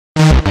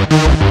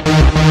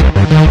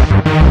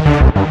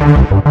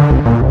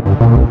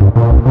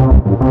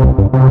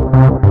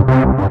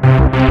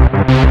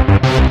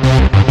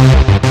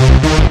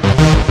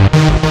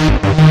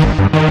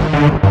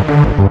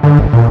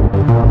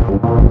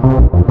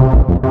Okay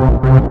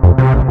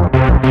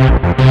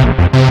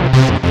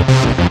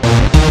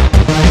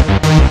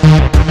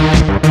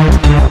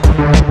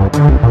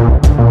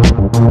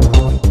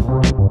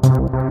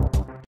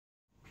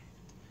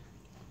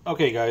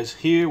guys,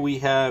 here we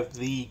have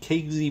the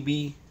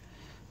KZB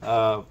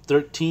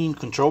 13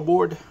 control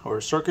board or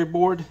circuit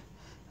board.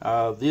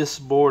 This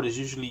board is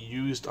usually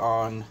used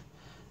on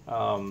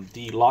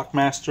the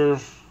Lockmaster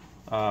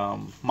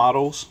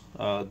models,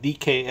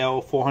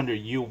 DKL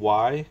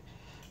 400UY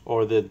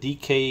or the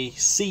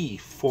DKC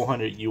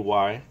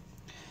 400UY.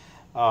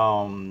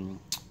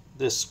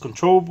 This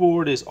control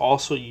board is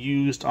also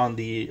used on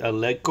the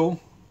ALEKO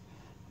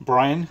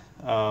brand,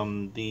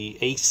 the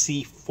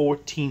AC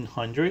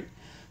 1400,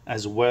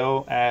 as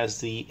well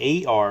as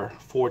the AR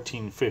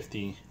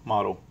 1450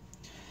 model.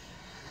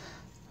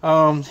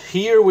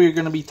 Here we're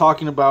going to be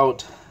talking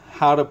about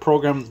how to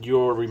program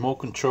your remote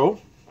control.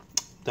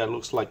 That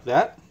looks like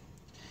that.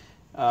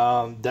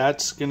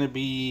 That's going to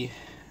be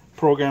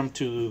programmed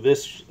to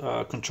this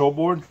control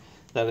board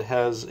that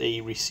has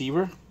a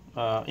receiver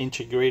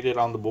integrated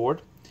on the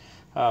board.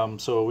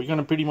 So we're going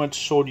to pretty much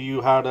show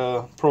you how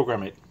to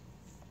program it.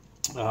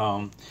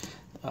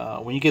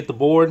 When you get the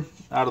board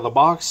out of the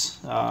box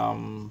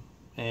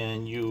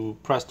and you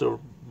press the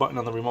button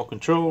on the remote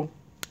control,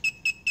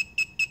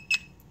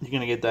 you're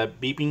gonna get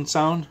that beeping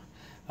sound.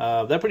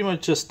 That pretty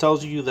much just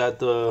tells you that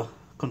the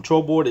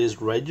control board is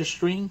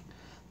registering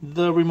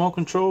the remote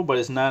control, but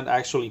it's not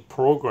actually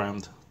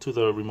programmed to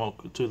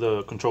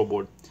the control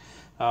board.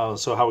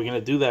 So how we're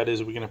gonna do that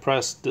is we're gonna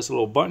press this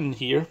little button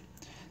here.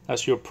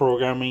 That's your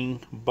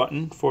programming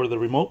button for the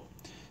remote.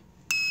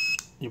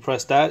 You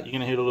press that, you're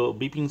gonna hear a little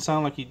beeping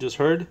sound like you just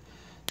heard.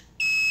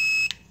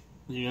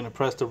 You're gonna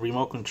press the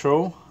remote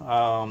control.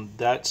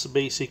 That's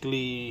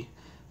basically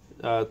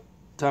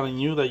telling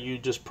you that you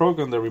just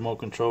programmed the remote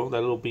control,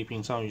 that little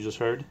beeping sound you just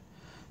heard.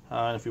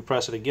 And if you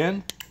press it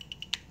again,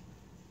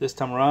 this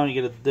time around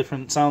you get a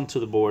different sound to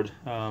the board.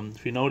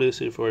 If you notice,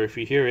 if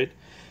you hear it,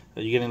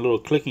 you're getting little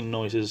clicking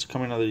noises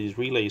coming out of these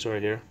relays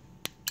right here.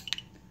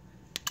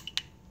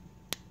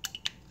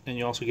 And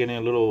you're also getting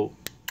a little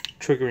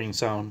triggering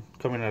sound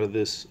coming out of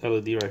this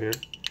LED right here.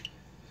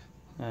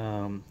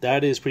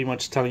 That is pretty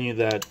much telling you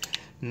that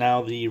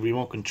now the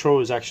remote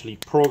control is actually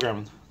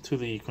programmed to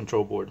the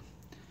control board.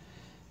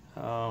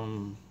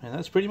 And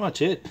that's pretty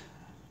much it.